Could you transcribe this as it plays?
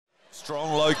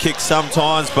Strong low kick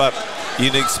sometimes, but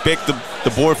you'd expect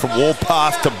the boy from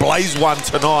Warparth to blaze one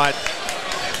tonight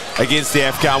against the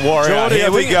Afghan Warrior. Jordie, Here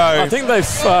we go. I think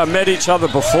they've met each other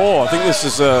before. I think this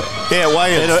is a... Yeah,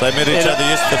 weigh-ins. They met each other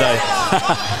yesterday.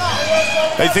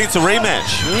 They think it's a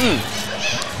rematch.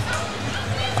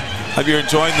 Hope you're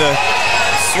enjoying the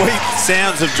sweet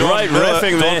sounds of Don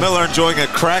Miller enjoying a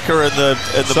cracker in the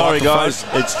Sorry, microphone. guys,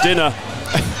 it's dinner.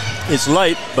 It's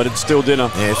late, but it's still dinner.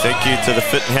 Yeah, thank you to the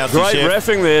fit and healthy Great chef.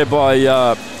 reffing there by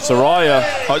Soraya.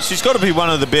 Oh, she's got to be one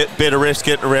of the better refs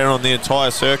getting around on the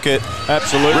entire circuit.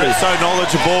 Absolutely. So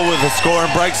knowledgeable with the score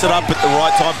and breaks it up at the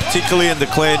right time, particularly in the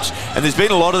clinch. And there's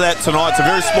been a lot of that tonight. It's a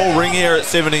very small ring here at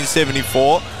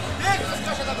 1774.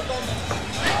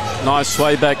 Nice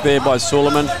sway back there by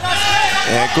Sulaiman.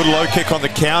 Yeah, good low kick on the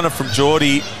counter from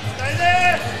Jordie.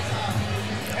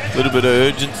 A little bit of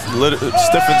urgency,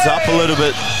 stiffens up a little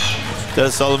bit,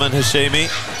 does Sulaiman Hashemi.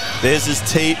 There's his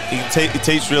teat. He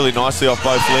teats really nicely off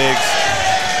both legs.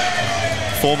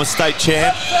 Former state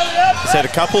champ. He's had a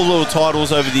couple of little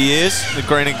titles over the years, the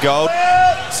green and gold.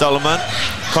 Sulaiman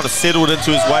kind of settled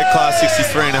into his weight class,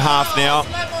 63.5 now.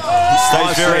 He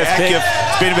stays very active.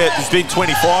 It's been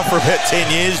 25 for about 10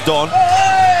 years, Don.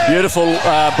 Beautiful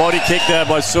body kick there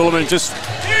by Sulaiman, just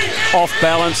off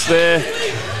balance there.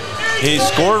 He's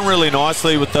scoring really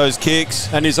nicely with those kicks.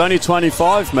 And he's only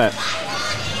 25, Matt.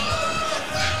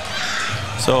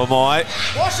 So am I.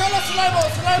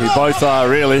 We both are,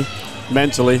 really,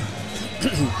 mentally.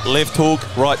 Left hook,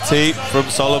 right tee from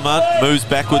Sulaiman. Moves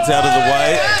backwards out of the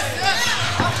way.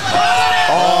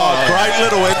 Oh, great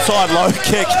little inside low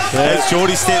kick as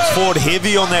Jordie steps forward.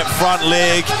 Heavy on that front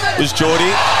leg was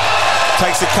Jordie.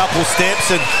 Takes a couple steps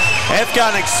and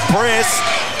Afghan Express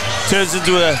turns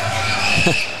into a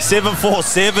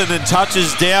 747 and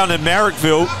touches down in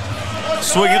Marrickville.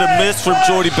 Swing and a miss from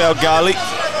Jordie Bargallie.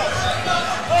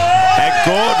 A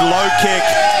good low kick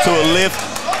to a left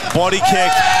body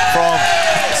kick from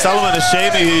Sulaiman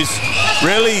Hashemi, who's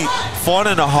really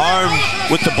finding a home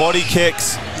with the body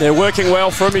kicks. They're working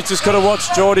well for him. He's just got to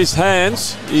watch Jordie's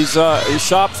hands. He's a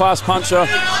sharp, fast puncher.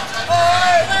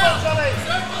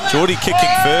 Jordie kicking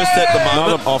first at the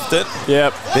moment, often.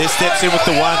 Yep. There steps in with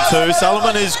the 1-2.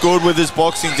 Sulaiman is good with his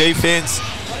boxing defense.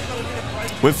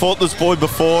 We've fought this boy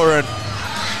before and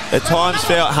at times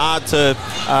felt hard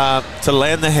to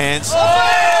land the hands.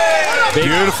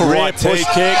 Beautiful right push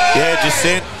kick. Yeah, just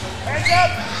sent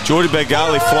Jordie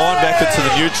Bargallie flying back into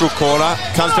the neutral corner.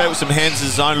 Comes back with some hands of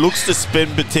his own. Looks to spin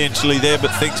potentially there,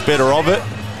 but thinks better of it.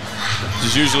 Which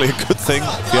is usually a good thing,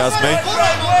 if you ask me.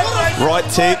 Right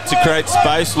tip to create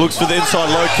space. Looks for the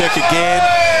inside low kick again.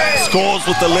 Scores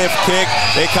with the left kick.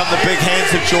 There come the big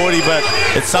hands of Jordie, but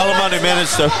it's Sulaiman who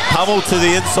managed to pummel to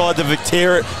the inside. The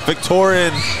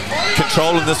Victorian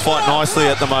controlling this fight nicely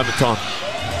at the moment in time.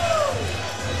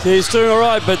 Yeah, he's doing all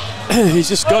right, but he's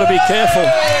just got to be careful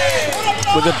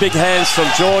with the big hands from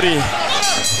Jordie.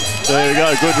 There we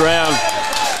go, good round.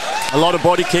 A lot of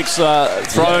body kicks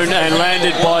thrown and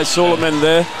landed by Sulaiman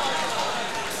there.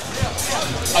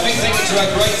 A big thank you to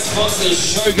our great sponsors,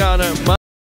 Shogun.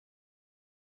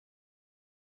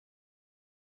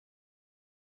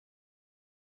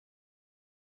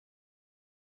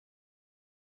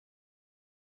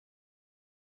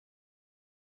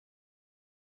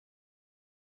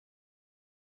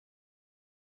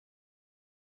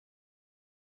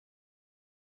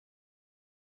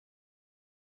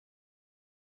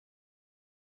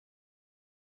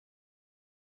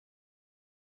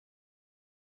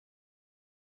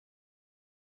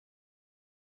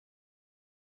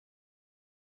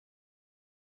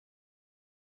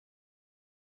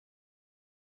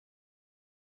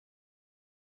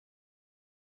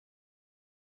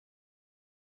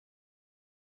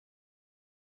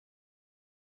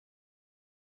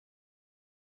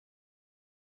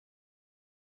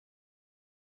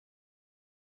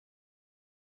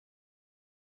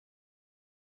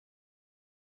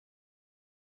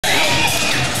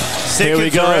 Here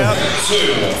we go.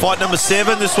 Fight number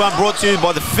 7. This one brought to you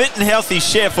by the Fit and Healthy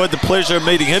Chef. I had the pleasure of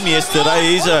meeting him yesterday.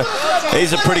 He's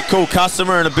a pretty cool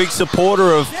customer and a big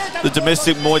supporter of the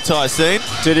domestic Muay Thai scene.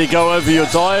 Did he go over your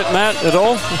diet, Matt, at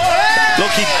all?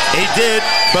 Look, he did,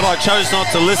 but I chose not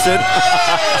to listen.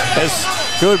 As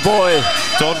good boy.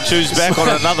 Don chews back on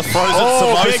another frozen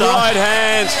samosa. Big right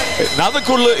hand. Another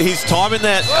good look. He's timing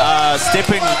that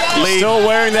stepping lead. Still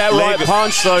wearing that right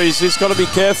punch, though. He's just got to be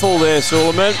careful there,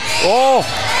 Sulaiman. Oh,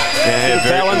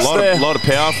 yeah, a lot of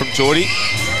power from Jordie.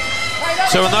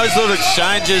 So in those little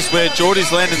exchanges where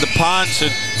Jordie's landing the punch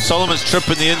and Sulaiman's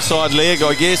tripping the inside leg,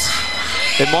 I guess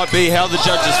it might be how the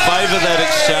judges favour that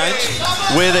exchange,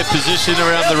 where they're positioned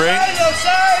around the ring.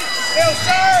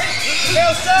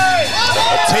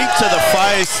 A teep to the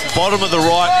face, bottom of the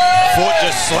right foot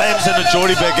just slams into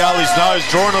Jordie Bargallie's nose,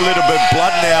 drawing a little bit of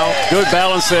blood now. Good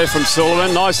balance there from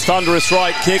Sulaiman. Nice thunderous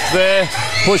right kick there.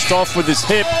 Pushed off with his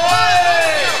hip.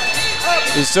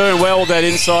 He's doing well with that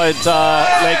inside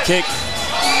leg kick.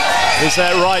 There's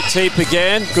that right teep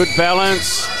again. Good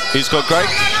balance. He's got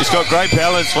great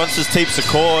balance once his teeps are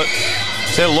caught.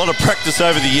 He's had a lot of practice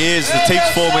over the years. The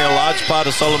teep's forming a large part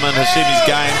of Sulaiman Hashemi's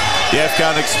game. The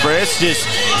Afghan Express just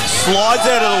slides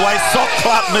out of the way. Sock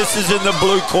clap misses in the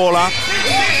blue corner.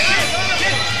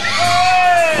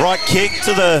 Right kick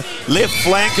to the left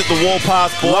flank at the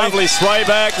Warparth boy. Lovely sway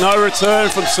back, no return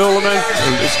from Sulaiman.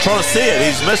 He's trying to see it,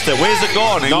 he's missed it. Where's it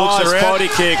gone? He looks around. Nice body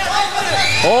kick.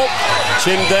 Oh,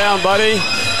 chin down, buddy.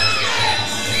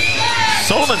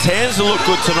 Sulaiman's hands will look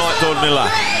good tonight, Don Miller.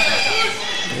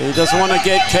 He doesn't want to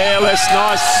get careless.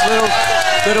 Nice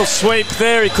little sweep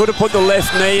there. He could have put the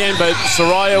left knee in, but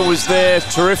Soraya was there.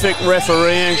 Terrific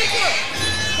refereeing.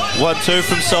 1-2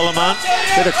 from Sulaiman.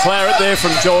 Bit of claret there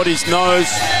from Jordie's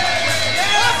nose.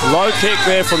 Low kick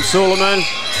there from Sulaiman.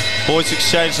 Boys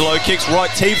exchange low kicks. Right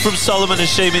teep from Sulaiman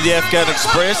Hashemi, the Afghan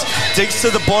Express. Digs to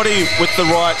the body with the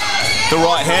right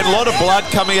hand. A lot of blood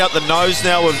coming out the nose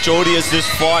now of Jordie as this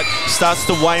fight starts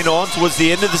to wane on towards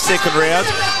the end of the second round.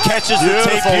 Catches the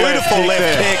teep. Beautiful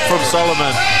left kick from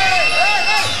Sulaiman.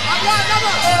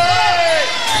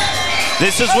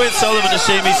 This is when Sulaiman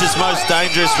Hashemi's his most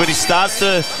dangerous, when he starts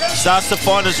to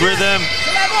find his rhythm,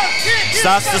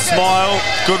 starts to smile.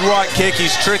 Good right kick.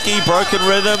 He's tricky, broken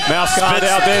rhythm. Mouth guard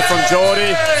out there from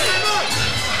Jordie.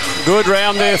 Good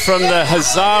round there from the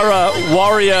Hazara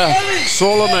warrior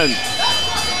Sulaiman.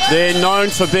 They're known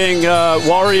for being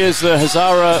warriors, the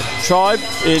Hazara tribe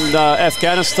in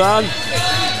Afghanistan.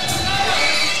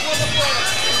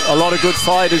 A lot of good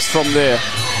fighters from there.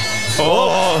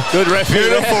 Oh, good referee.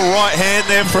 Beautiful there. Right hand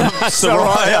there from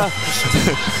Soraya.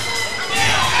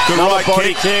 Good Another right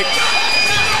body kick.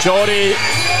 Jordie,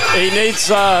 he needs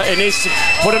to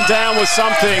put him down with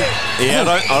something. Yeah,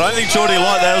 I don't think Jordie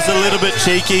liked that. It was a little bit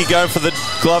cheeky, go for the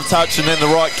glove touch and then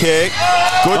the right kick.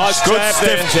 Good, nice good jab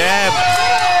stiff there. jab.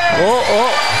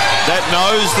 Oh. That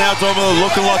nose now, Domino,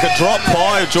 looking like a drop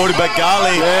pie of Jordie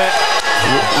Bargallie. Yeah.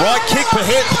 Right kick per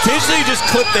head, potentially just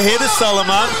clipped the head of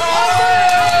Sulaiman.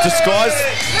 Disguised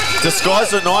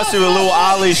it nicely with a little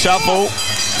Ali shuffle.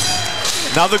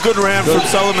 Another good round from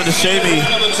Sulaiman Hashemi.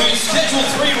 Number 2, scheduled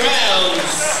 3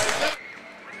 rounds.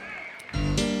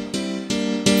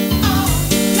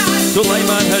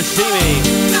 Sulaiman Hashemi,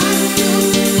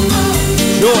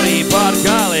 Jordie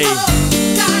Bargallie.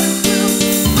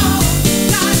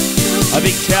 A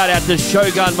big shout out to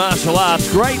Shogun Martial Arts,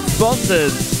 great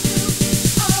sponsors.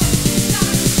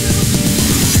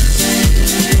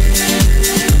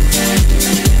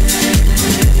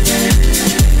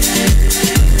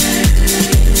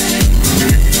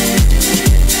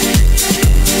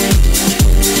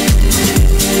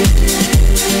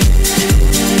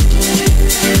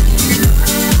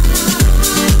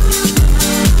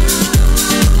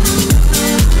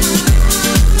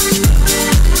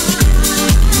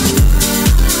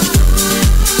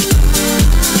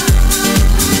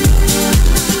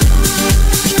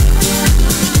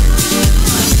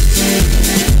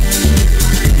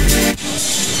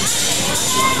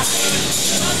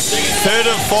 Third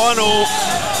and final,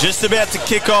 just about to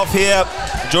kick off here.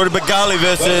 Jordie Bargallie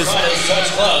versus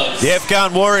the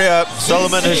Afghan warrior,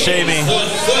 Sulaiman Hashemi.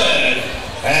 Third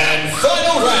and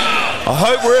final round. I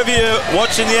hope wherever you're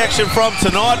watching the action from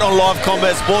tonight on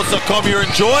livecombatsports.com, you're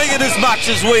enjoying it as much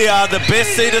as we are. The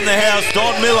best seat in the house,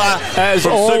 Don Miller as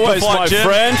from always, Superfight my Gym,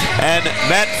 friend, and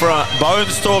Matt from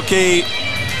Bones Torquay.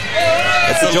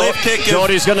 It's the left kick.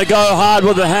 Jordie's going to go hard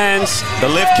with the hands. The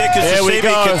left kick as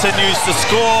Hashemi continues to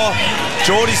score.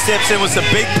 Jordie steps in with some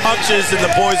big punches, and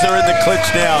the boys are in the clinch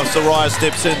now. Soraya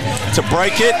steps in to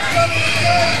break it.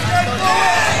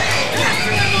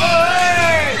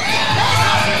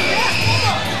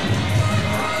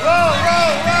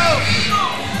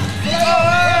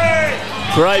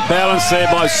 Great balance there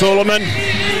by Sulaiman.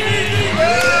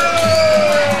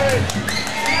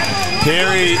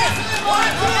 Perry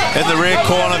in the red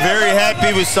corner, very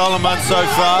happy with Sulaiman so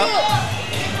far.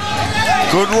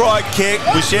 Good right kick.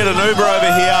 We shared an Uber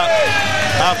over here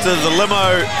after the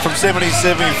limo from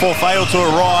 70-74 failed to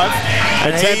arrive.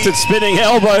 Attempted spinning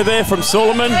elbow there from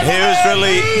Sulaiman. He was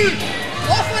really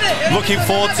looking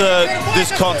forward to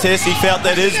this contest. He felt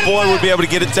that his boy would be able to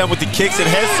get it done with the kicks. It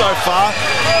has so far.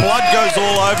 Blood goes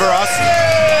all over us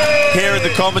here in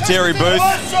the commentary booth.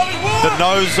 The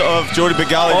nose of Jordie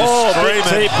Bargallie just screaming.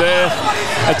 Big teep there.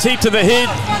 A teep to the head,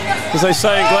 as they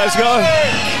say in Glasgow.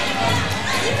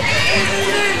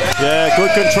 Yeah,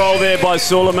 good control there by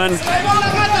Sulaiman.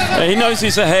 He knows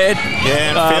he's ahead.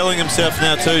 Yeah, and feeling himself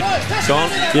now too, John.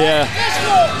 Yeah.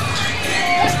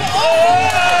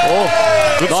 Oh,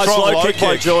 good nice strong low kick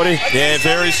by Jordie. Yeah,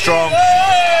 very strong.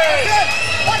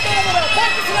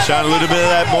 Showing a little bit of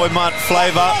that Muaythai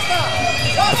flavour.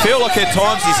 I feel like at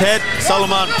times he's had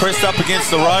Sulaiman pressed up against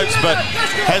the ropes, but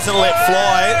hasn't let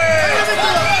fly.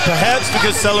 Perhaps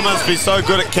because Sulaiman's been so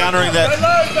good at countering that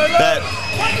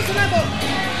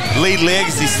lead leg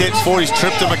as he steps forward. He's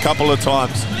tripped him a couple of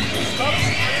times.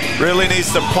 Really needs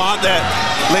to plant that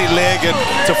lead leg and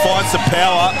to find some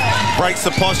power. Breaks the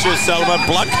posture of Sulaiman.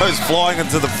 Blood goes flying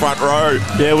into the front row.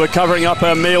 Yeah, we're covering up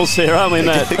our meals here, aren't we,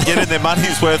 Matt? Getting their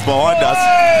money's worth behind us.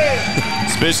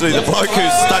 Especially the bloke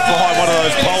who's stuck behind one of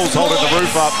those poles holding the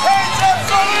roof up.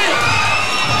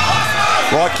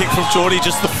 Right kick from Jordie,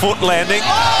 just the foot landing.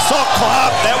 Sock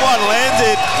clap, that one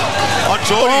landed on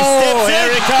Jordie. Oh, steps in,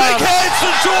 big hands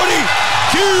from Jordie.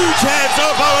 Huge hands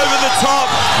up over the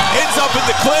top. Ends up in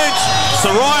the clinch.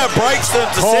 Soraya breaks them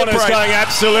to Corner's separate. going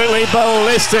absolutely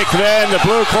ballistic there in the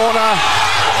blue corner.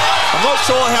 I'm not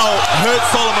sure how hurt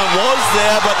Sulaiman was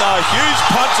there, but there are huge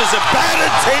punches and bad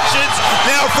intentions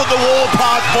now from the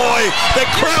Warparth boy. The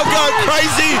crowd going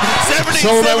crazy. 70-74.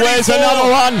 Sulaiman wears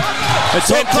another one. This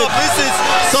is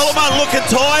Sulaiman looking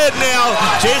tired now.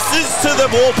 Gestures to the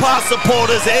Warparth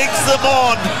supporters, eggs them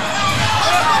on.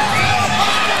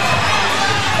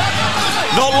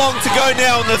 Not long to go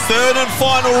now in the third and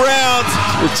final round.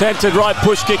 Attempted right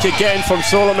push kick again from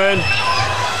Sulaiman.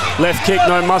 Left kick,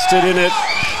 no mustard in it.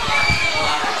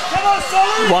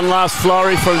 One last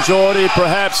flurry from Jordie,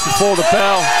 perhaps before the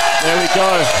bell. There we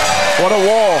go. What a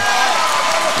war.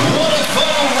 What a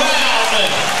final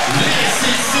round. This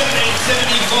is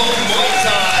 1774 Muay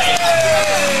Thai.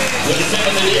 With the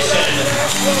 7th edition,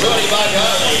 Jordie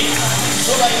Bargallie,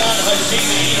 Sulaiman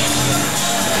Hashemi.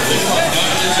 This one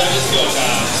goes to the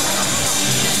scorecards.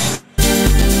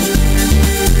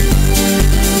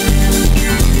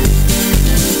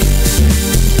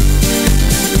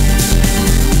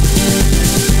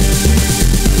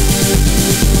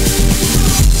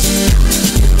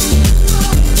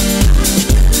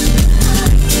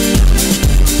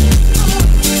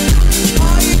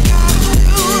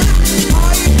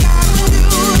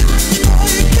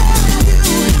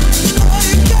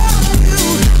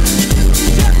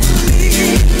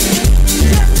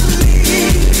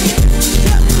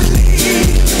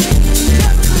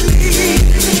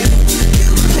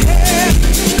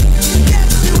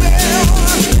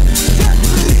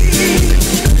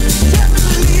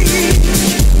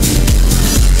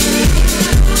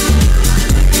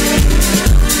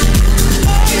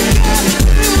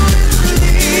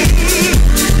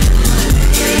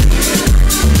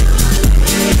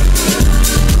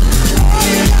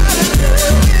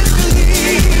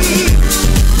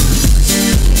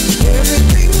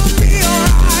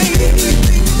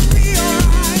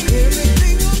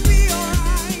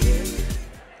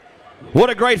 What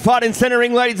a great fight in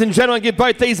centering, ladies and gentlemen. Give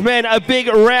both these men a big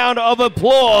round of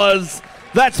applause.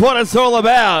 That's what it's all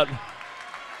about.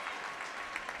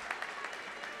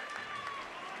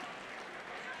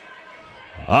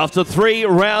 After 3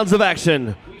 rounds of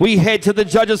action, we head to the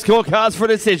judges' scorecards for a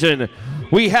decision.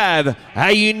 We have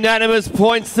a unanimous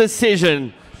points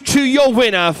decision to your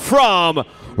winner from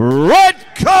red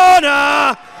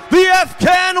corner, the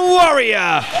Afghan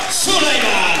warrior,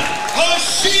 Sulaiman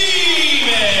Hashemi.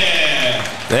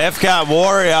 The Afghan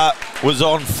warrior was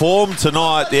on form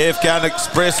tonight. The Afghan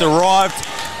Express arrived,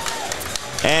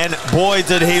 and boy,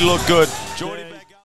 did he look good.